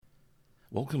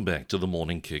Welcome back to the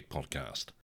Morning Kick podcast.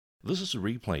 This is a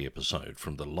replay episode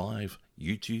from the live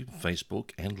YouTube,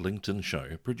 Facebook and LinkedIn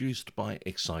show produced by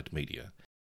Excite Media.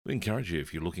 We encourage you,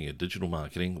 if you're looking at digital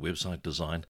marketing, website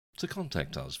design, to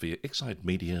contact us via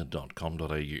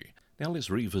excitemedia.com.au. Now let's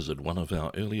revisit one of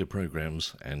our earlier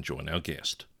programs and join our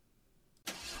guest.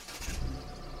 Well,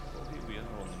 here we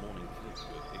are on the Morning Kick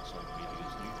with Excite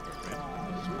Media's new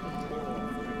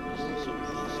program. It's sort of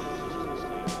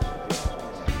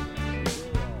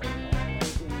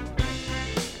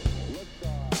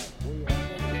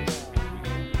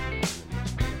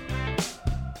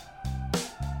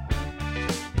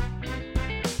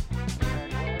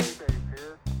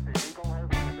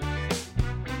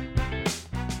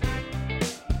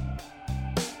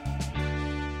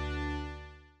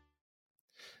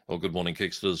Well, good morning,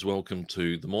 Kicksters. Welcome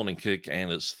to the Morning Kick, and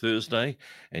it's Thursday,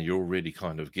 and you're already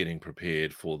kind of getting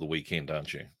prepared for the weekend,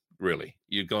 aren't you? Really,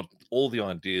 you've got all the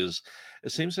ideas.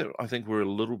 It seems that I think we're a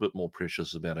little bit more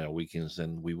precious about our weekends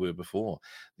than we were before.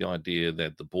 The idea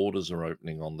that the borders are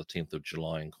opening on the 10th of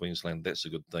July in Queensland, that's a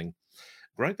good thing.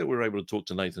 Great that we're able to talk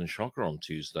to Nathan Shocker on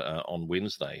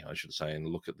Wednesday, I should say, and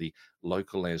look at the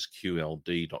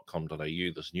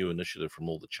localasqld.com.au, this new initiative from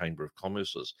all the Chamber of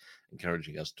Commerce's,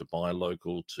 encouraging us to buy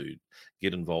local, to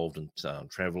get involved in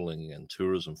travelling and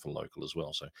tourism for local as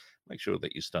well. So make sure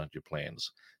that you start your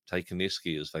plans. Take an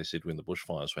esky, as they said when the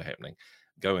bushfires were happening.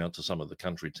 Go out to some of the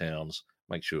country towns.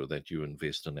 Make sure that you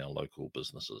invest in our local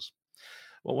businesses.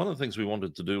 Well, one of the things we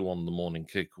wanted to do on the Morning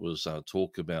Kick was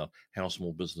talk about how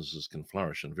small businesses can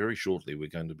flourish. And very shortly, we're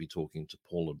going to be talking to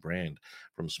Paula Brand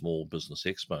from Small Business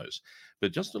Expos.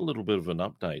 But just a little bit of an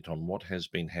update on what has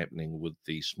been happening with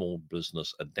the Small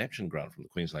Business Adaptation Grant from the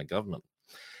Queensland Government.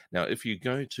 Now, if you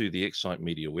go to the Excite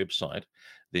Media website,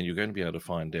 then you're going to be able to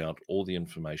find out all the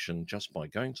information just by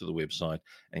going to the website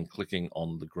and clicking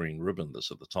on the green ribbon that's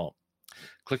at the top.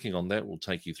 Clicking on that will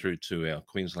take you through to our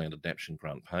Queensland Adaptation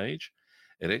Grant page.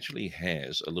 It actually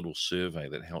has a little survey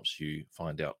that helps you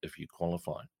find out if you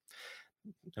qualify.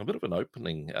 A bit of an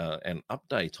opening and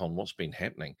update on what's been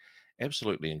happening.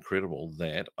 Absolutely incredible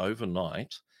that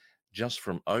overnight, just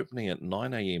from opening at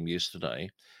 9 a.m.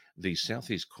 yesterday, the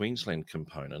Southeast Queensland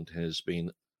component has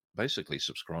been basically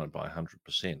subscribed by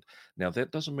 100%. Now,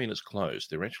 that doesn't mean it's closed.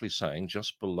 They're actually saying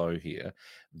just below here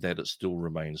that it still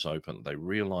remains open. They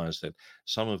realise that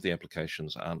some of the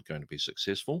applications aren't going to be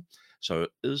successful, so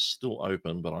it is still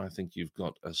open, but I think you've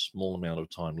got a small amount of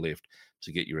time left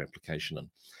to get your application in.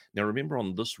 Now, remember,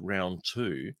 on this round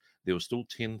two, there were still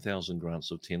 10,000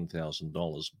 grants of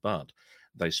 $10,000, but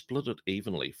they split it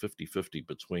evenly, 50-50,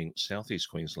 between Southeast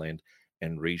Queensland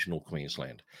and regional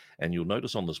Queensland. And you'll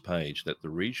notice on this page that the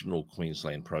regional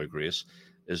Queensland progress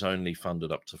is only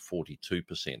funded up to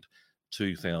 42%.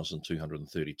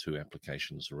 2,232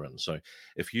 applications are in. So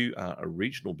if you are a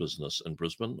regional business in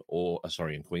Brisbane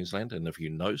in Queensland, and if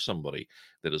you know somebody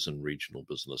that is in regional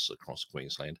business across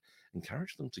Queensland,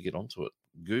 encourage them to get onto it.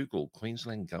 Google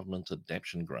Queensland Government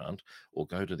Adaptation Grant or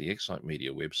go to the Excite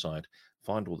Media website,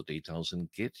 find all the details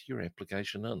and get your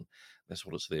application in. That's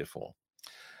what it's there for.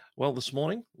 Well, this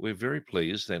morning, we're very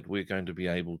pleased that we're going to be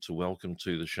able to welcome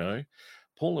to the show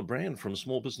Paula Brand from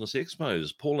Small Business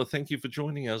Expos. Paula, thank you for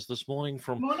joining us this morning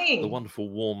from the wonderful,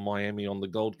 warm Miami on the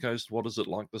Gold Coast. What is it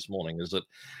like this morning? Is it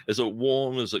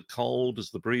warm? Is it cold? Is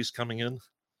the breeze coming in?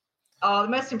 Oh, the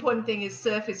most important thing is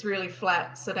surf is really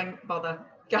flat, so don't bother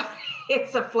going.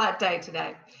 It's a flat day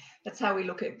today. That's how we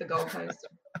look at the Gold Coast.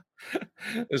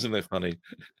 Isn't that funny?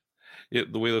 Yeah,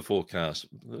 the weather forecast,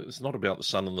 it's not about the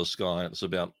sun in the sky. It's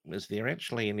about, is there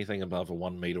actually anything above a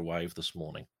 1 metre wave this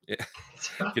morning? Yeah,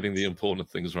 Right. Getting the important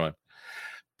things right.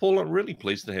 Paul, I'm really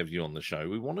pleased to have you on the show.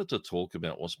 We wanted to talk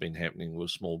about what's been happening with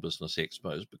Small Business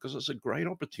Expos because it's a great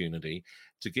opportunity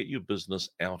to get your business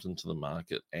out into the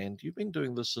market. And you've been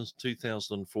doing this since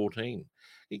 2014. Can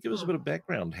you give us a bit of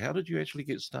background? How did you actually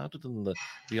get started in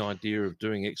the idea of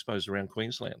doing expos around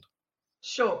Queensland?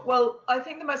 Sure. Well, I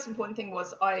think the most important thing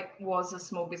was I was a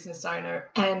small business owner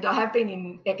and I have been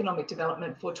in economic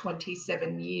development for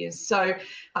 27 years. So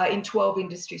in 12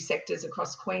 industry sectors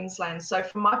across Queensland. So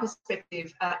from my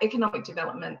perspective, economic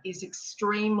development is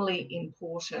extremely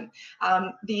important.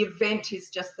 The event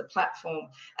is just the platform.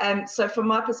 So from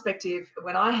my perspective,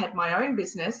 when I had my own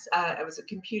business, it was a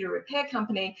computer repair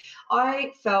company,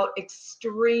 I felt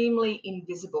extremely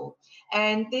invisible.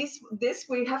 And this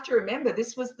we have to remember,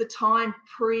 this was the time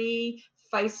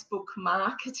pre-Facebook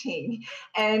marketing,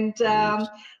 and there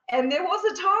was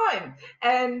a time,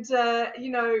 and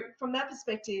from that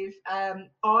perspective,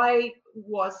 I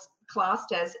was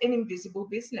classed as an invisible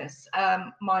business.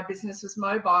 My business was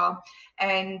mobile,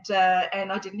 and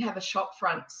I didn't have a shop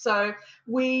front. So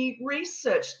we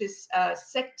researched this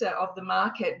sector of the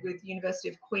market with University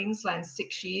of Queensland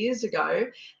 6 years ago,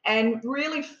 and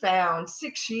really found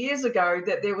 6 years ago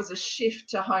that there was a shift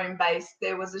to home base,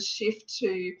 there was a shift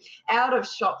to out of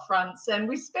shop fronts, and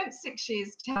we spent 6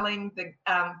 years telling the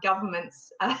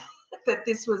governments that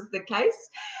this was the case.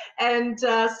 And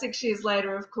 6 years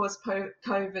later, of course,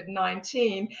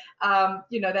 COVID-19,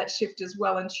 that shift has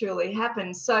well and truly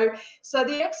happened. So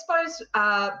the expos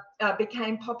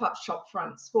became pop-up shop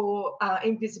fronts for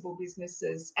invisible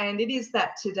businesses, and it is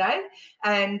that today.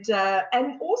 And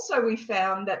also we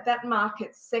found that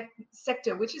market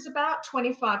sector, which is about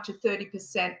 25 to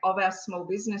 30% of our small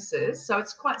businesses, so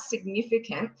it's quite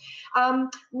significant,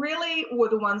 really were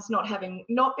the ones not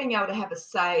being able to have a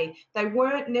say. They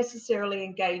weren't necessarily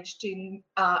engaged in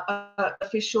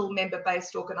official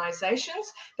member-based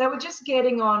organisations. They were just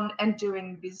getting on and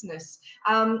doing business.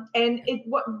 And it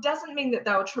doesn't mean that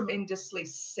they were tremendously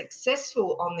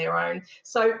successful on their own.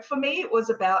 So for me, it was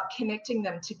about connecting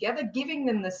them together, giving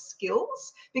them the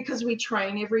skills, because we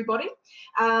train everybody,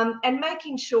 and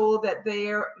making sure that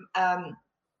they're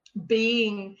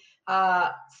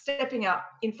stepping up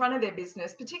in front of their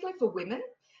business, particularly for women,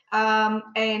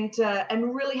 and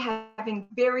really having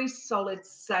very solid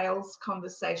sales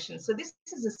conversations. So this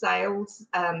is a sales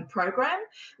program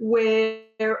where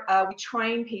we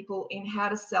train people in how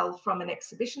to sell from an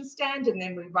exhibition stand, and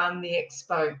then we run the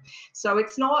expo. So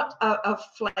it's not a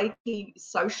flaky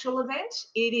social event.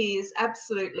 It is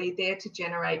absolutely there to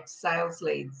generate sales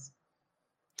leads.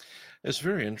 It's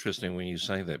very interesting when you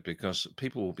say that, because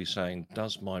people will be saying,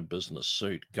 does my business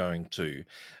suit going to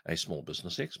a small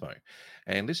business expo?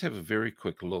 And let's have a very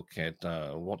quick look at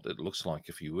what it looks like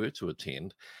if you were to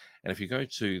attend. And if you go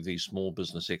to the Small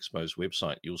Business Expo's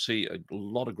website, you'll see a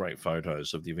lot of great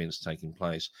photos of the events taking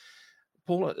place.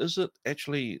 Paula, is it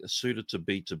actually suited to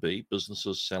B2B,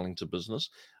 businesses selling to business?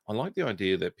 I like the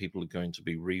idea that people are going to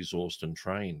be resourced and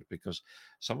trained, because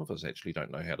some of us actually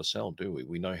don't know how to sell, do we?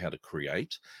 We know how to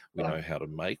create, we know how to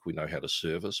make, we know how to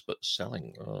service, but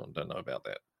selling, oh, I don't know about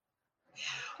that.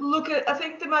 Look, I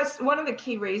think one of the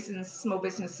key reasons small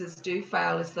businesses do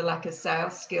fail is the lack of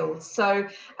sales skills. So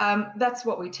that's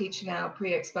what we teach in our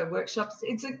pre-expo workshops.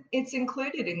 It's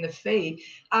included in the fee,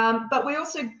 but we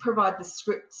also provide the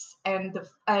scripts and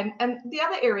the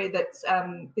other area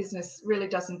that business really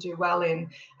doesn't do well in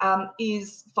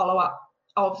is follow-up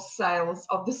of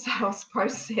the sales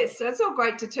process. So it's all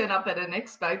great to turn up at an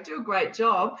expo, do a great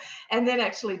job, and then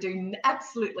actually do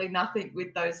absolutely nothing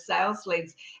with those sales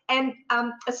leads. And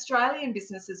Australian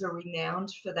businesses are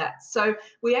renowned for that. So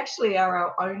we actually are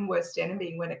our own worst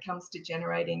enemy when it comes to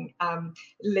generating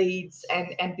leads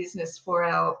and business for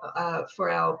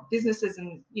our businesses,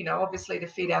 and obviously to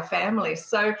feed our families.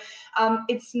 So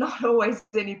it's not always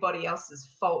anybody else's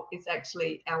fault. It's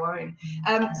actually our own.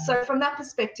 So from that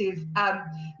perspective,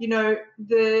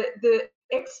 the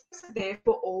experts are there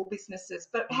for all businesses,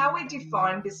 but how we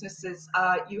define businesses,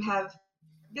 you have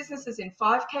businesses in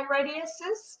 5K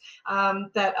radiuses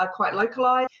that are quite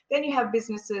localized. Then you have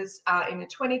businesses in a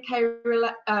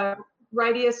 20K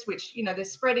radius, which they're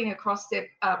spreading across their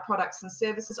products and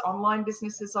services. Online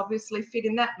businesses obviously fit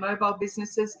in that, mobile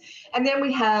businesses, and then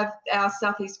we have our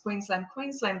Southeast Queensland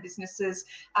businesses,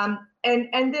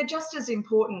 and they're just as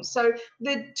important. So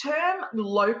the term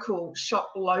local,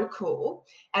 shop local,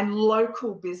 and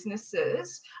local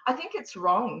businesses, I think it's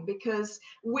wrong, because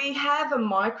we have a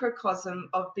microcosm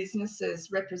of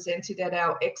businesses represented at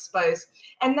our expos,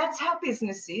 and that's how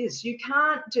business is. You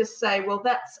can't just say, well,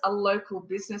 that's a local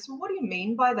business. Well, what do you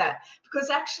mean by that? Because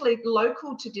actually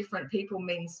local to different people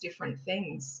means different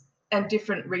things, and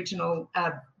different regional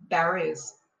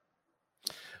barriers.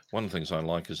 One of the things I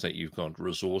like is that you've got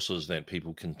resources that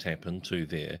people can tap into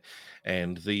there,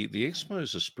 and the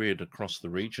expos are spread across the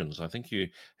regions. I think you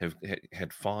have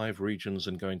had 5 regions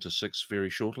and going to 6 very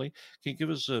shortly. Can you give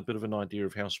us a bit of an idea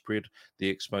of how spread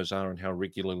the expos are and how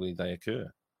regularly they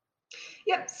occur?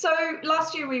 Yep. So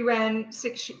last year we ran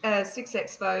six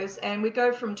expos, and we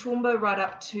go from Toowoomba right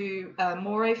up to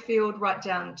Morayfield, right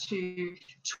down to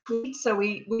Tweed. So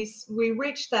we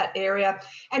reached that area,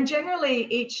 and generally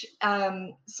each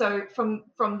so from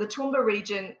the Toowoomba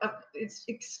region, it's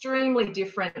extremely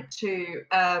different to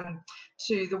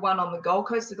the one on the Gold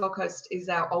Coast. The Gold Coast is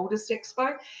our oldest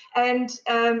expo, and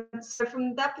so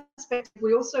from that perspective,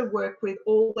 we also work with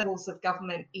all levels of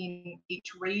government in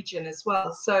each region as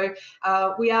well. So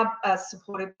we are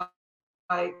supported by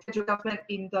federal government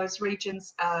in those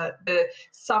regions.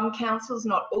 Some councils,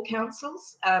 not all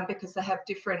councils, because they have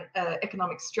different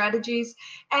economic strategies,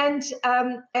 and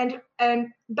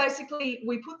basically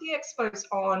we put the expos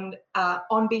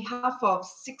on behalf of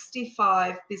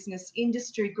 65 business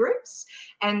industry groups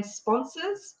and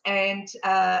sponsors and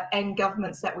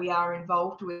governments that we are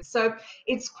involved with. So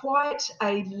it's quite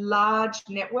a large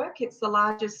network. It's the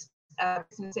largest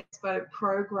Business Expo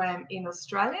program in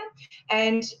Australia,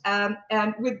 and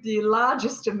with the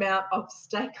largest amount of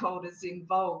stakeholders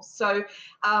involved. So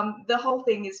the whole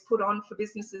thing is put on for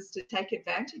businesses to take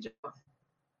advantage of.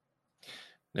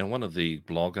 Now, one of the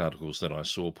blog articles that I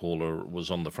saw, Paula,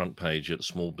 was on the front page at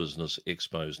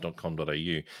smallbusinessexpos.com.au,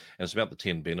 and it's about the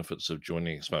 10 benefits of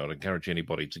joining Expo. I'd encourage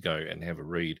anybody to go and have a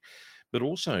read. But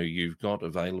also, you've got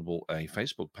available a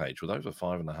Facebook page with over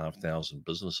 5,500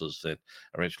 businesses that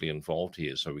are actually involved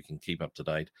here, so we can keep up to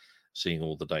date, seeing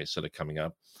all the dates that are coming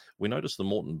up. We noticed the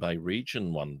Moreton Bay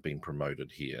region one being promoted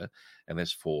here, and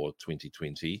that's for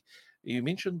 2020. You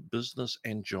mentioned Business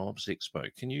and Jobs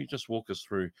Expo. Can you just walk us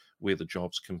through where the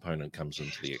jobs component comes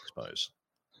into the expos?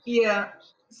 Yeah,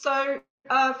 so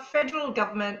federal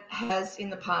government has in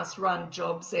the past run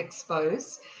jobs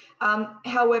expos.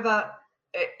 However,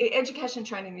 education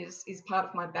training is part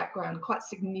of my background, quite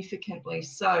significantly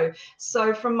so.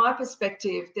 So from my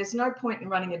perspective, there's no point in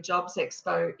running a jobs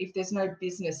expo if there's no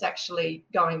business actually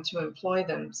going to employ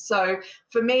them. So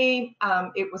for me,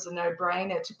 it was a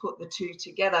no-brainer to put the two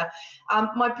together.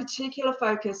 My particular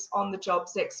focus on the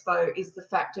jobs expo is the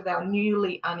fact of our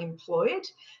newly unemployed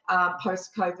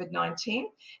post-COVID-19.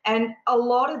 And a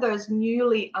lot of those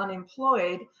newly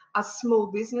unemployed are small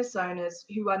business owners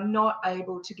who are not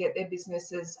able to get their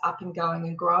businesses up and going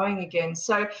and growing again.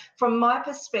 So from my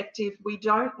perspective, we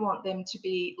don't want them to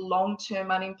be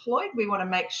long-term unemployed. We want to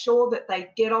make sure that they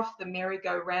get off the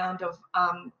merry-go-round of,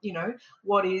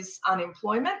 what is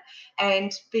unemployment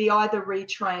and be either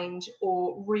retrained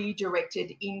or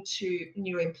redirected into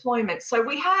new employment. So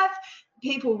we have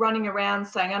people running around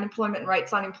saying unemployment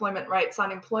rates, unemployment rates,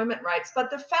 unemployment rates. But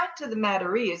the fact of the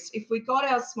matter is, if we got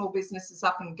our small businesses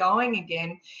up and going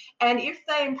again, and if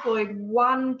they employed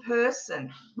one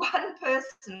person, whether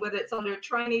it's under a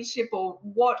traineeship or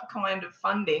what kind of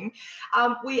funding,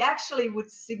 we actually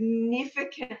would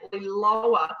significantly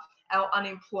lower our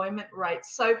unemployment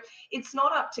rates. So it's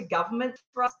not up to government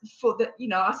for us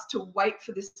us to wait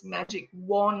for this magic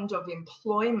wand of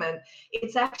employment.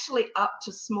 It's actually up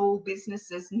to small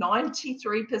businesses.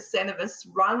 93% of us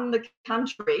run the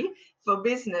country for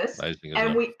business,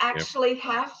 and we actually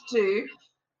have to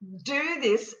do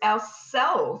this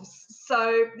ourselves.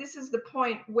 So this is the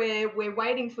point where we're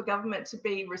waiting for government to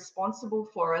be responsible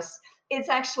for us. It's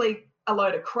actually a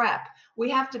load of crap. We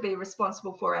have to be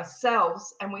responsible for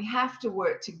ourselves, and we have to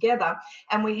work together,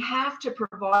 and we have to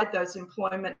provide those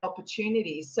employment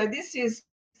opportunities. So this is,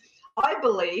 I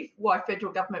believe, why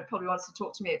federal government probably wants to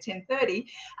talk to me at 10:30,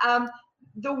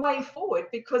 the way forward,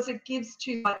 because it gives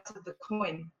two sides of the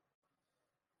coin.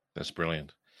 That's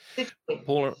brilliant.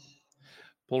 Paula,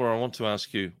 I want to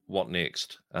ask you, what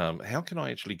next? How can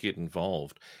I actually get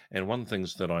involved? And one of the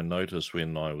things that I noticed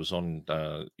when I was on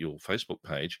your Facebook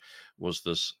page was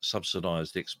this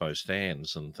subsidised expo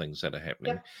stands and things that are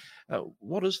happening. Yep.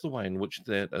 What is the way in which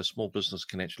that a small business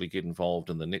can actually get involved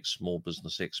in the next small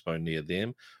business expo near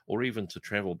them, or even to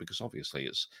travel? Because obviously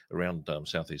it's around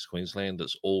southeast Queensland,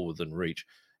 it's all within reach.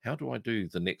 How do I do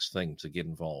the next thing to get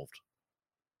involved?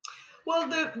 Well,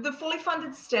 the fully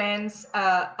funded stands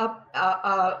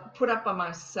are put up by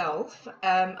myself.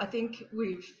 I think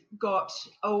we've got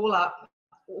all up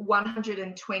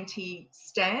 120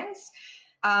 stands.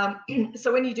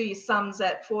 So when you do your sums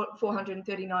at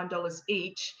 $439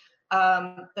 each,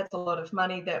 that's a lot of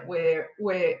money that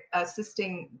we're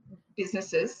assisting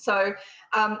businesses. So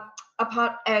and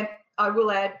I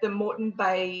will add, the Moreton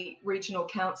Bay Regional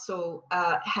Council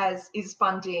is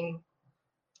funding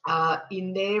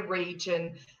in their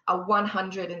region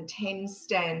 110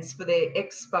 stands for their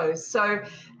expos. So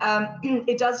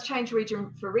it does change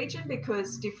region for region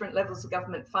because different levels of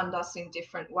government fund us in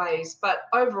different ways. But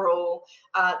overall,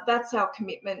 that's our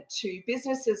commitment to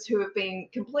businesses who have been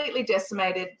completely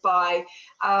decimated by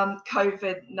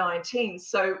COVID-19.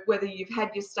 So whether you've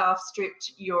had your staff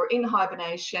stripped, you're in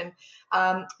hibernation,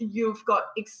 you've got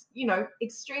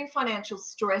extreme financial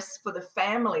stress for the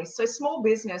family. So small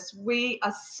business, we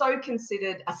are so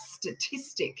considered a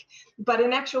statistic, but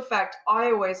in actual fact,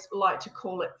 I always like to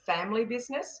call it family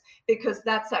business, because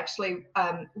that's actually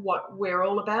what we're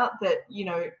all about, that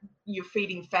you're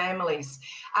feeding families.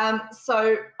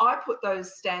 So I put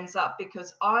those stands up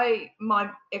because my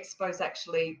expos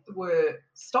actually were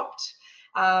stopped.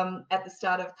 at the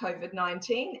start of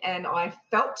COVID-19, and I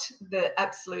felt the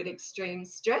absolute extreme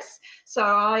stress.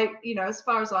 So as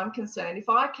far as I'm concerned, if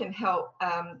I can help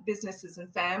businesses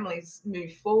and families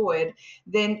move forward,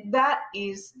 then that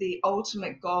is the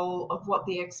ultimate goal of what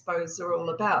the Expos are all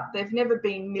about. They've never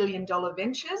been million-dollar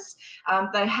ventures.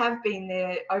 They have been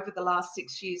there over the last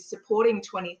 6 years, supporting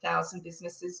 20,000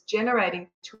 businesses, generating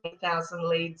 20,000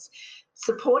 leads,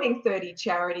 supporting 30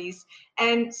 charities.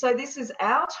 And so this is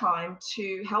our time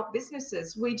to help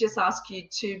businesses. We just ask you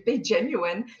to be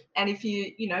genuine. And if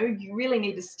you really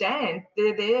need to stand,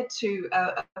 they're there to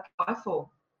apply for.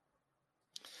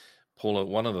 Paula,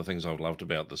 one of the things I've loved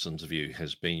about this interview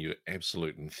has been your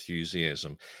absolute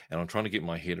enthusiasm. And I'm trying to get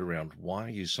my head around why are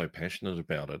you so passionate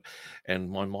about it? And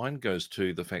my mind goes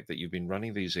to the fact that you've been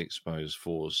running these expos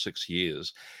for 6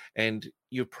 years and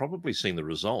you've probably seen the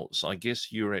results. I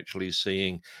guess you're actually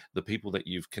seeing the people that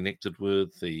you've connected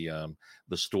with, the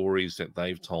stories that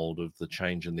they've told of the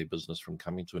change in their business from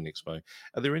coming to an expo.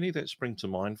 Are there any that spring to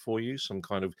mind for you? Some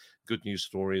kind of good news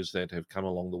stories that have come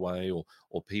along the way, or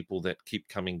people that keep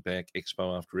coming back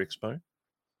expo after expo?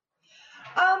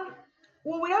 Um,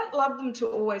 well, we don't love them to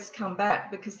always come back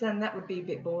because then that would be a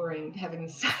bit boring having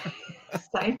the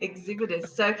same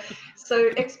exhibitors. So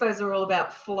expos are all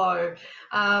about flow,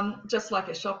 just like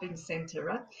a shopping centre,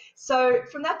 right? So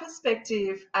from that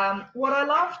perspective, what I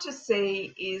love to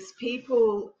see is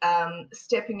people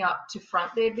stepping up to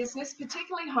front their business,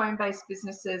 particularly home-based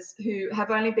businesses who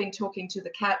have only been talking to the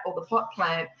cat or the pot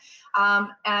plant,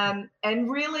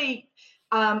 and really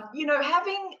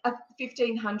having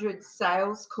 1,500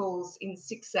 sales calls in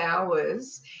 6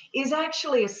 hours is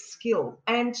actually a skill.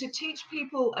 And to teach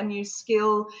people a new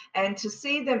skill and to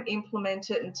see them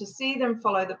implement it and to see them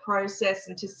follow the process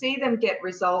and to see them get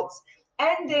results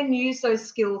and then use those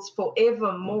skills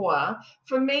forevermore,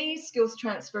 for me, skills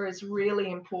transfer is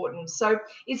really important. So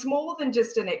it's more than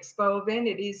just an expo event.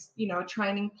 It is, a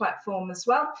training platform as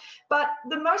well. But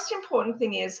the most important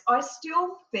thing is I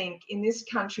still think in this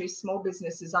country, small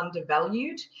business is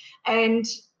undervalued and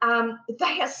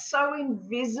they are so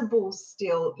invisible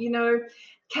still.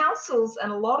 Councils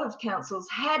and a lot of councils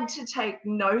had to take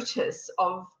notice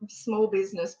of small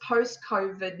business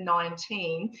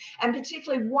post-COVID-19, and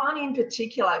particularly one in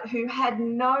particular who had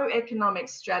no economic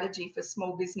strategy for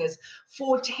small business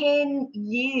for 10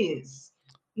 years.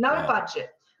 No Wow.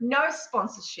 budget, no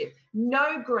sponsorship,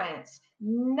 no grants,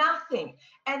 nothing.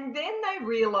 And then they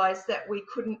realized that we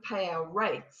couldn't pay our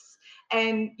rates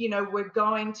and we're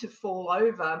going to fall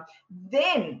over.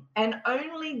 Then and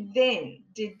only then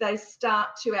did they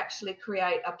start to actually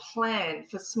create a plan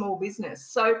for small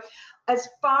business. So as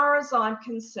far as I'm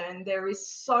concerned, there is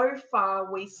so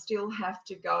far we still have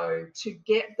to go to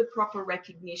get the proper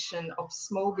recognition of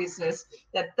small business.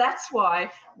 That's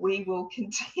why we will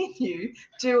continue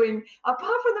doing,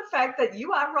 apart from the fact that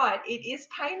you are right, it is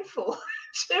painful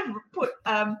to put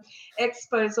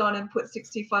expos on and put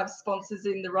 65 sponsors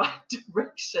in the right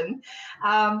direction.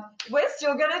 We're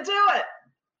still going to do it.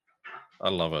 I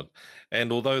love it.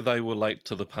 And although they were late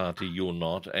to the party, you're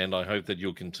not. And I hope that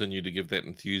you'll continue to give that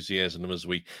enthusiasm as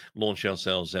we launch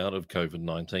ourselves out of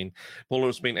COVID-19. Paula,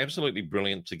 it's been absolutely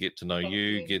brilliant to get to know Thank you,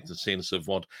 you. get the sense of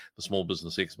what the Small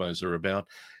Business Expos are about.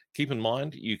 Keep in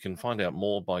mind, you can find out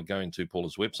more by going to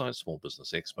Paula's website,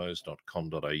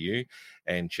 smallbusinessexpos.com.au,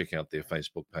 and check out their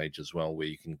Facebook page as well, where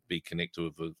you can be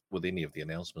connected with any of the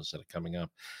announcements that are coming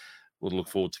up. We'll look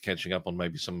forward to catching up on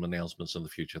maybe some announcements in the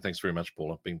future. Thanks very much,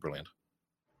 Paula. Been brilliant.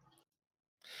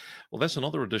 Well, that's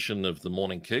another edition of the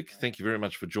Morning Kick. Thank you very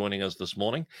much for joining us this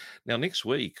morning. Now, next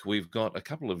week, we've got a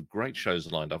couple of great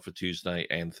shows lined up for Tuesday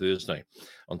and Thursday.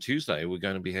 On Tuesday, we're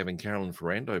going to be having Carolyn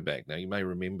Ferrando back. Now, you may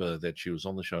remember that she was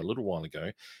on the show a little while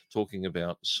ago talking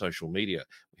about social media.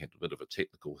 We had a bit of a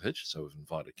technical hitch, so we've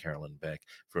invited Carolyn back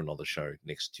for another show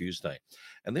next Tuesday.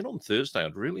 And then on Thursday,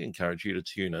 I'd really encourage you to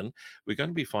tune in. We're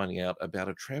going to be finding out about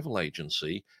a travel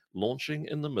agency launching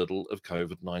in the middle of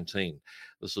COVID-19.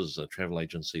 This is a travel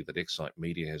agency that Excite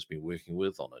Media has been working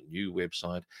with on a new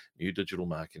website, new digital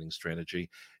marketing strategy,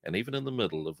 and even in the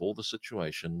middle of all the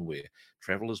situation where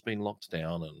travel has been locked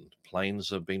down and planes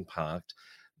have been parked,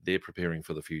 they're preparing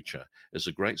for the future. It's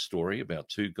a great story about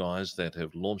two guys that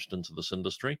have launched into this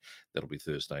industry. That'll be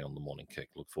Thursday on the Morning Kick.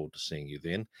 Look forward to seeing you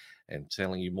then and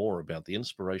telling you more about the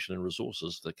inspiration and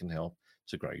resources that can help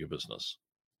to grow your business.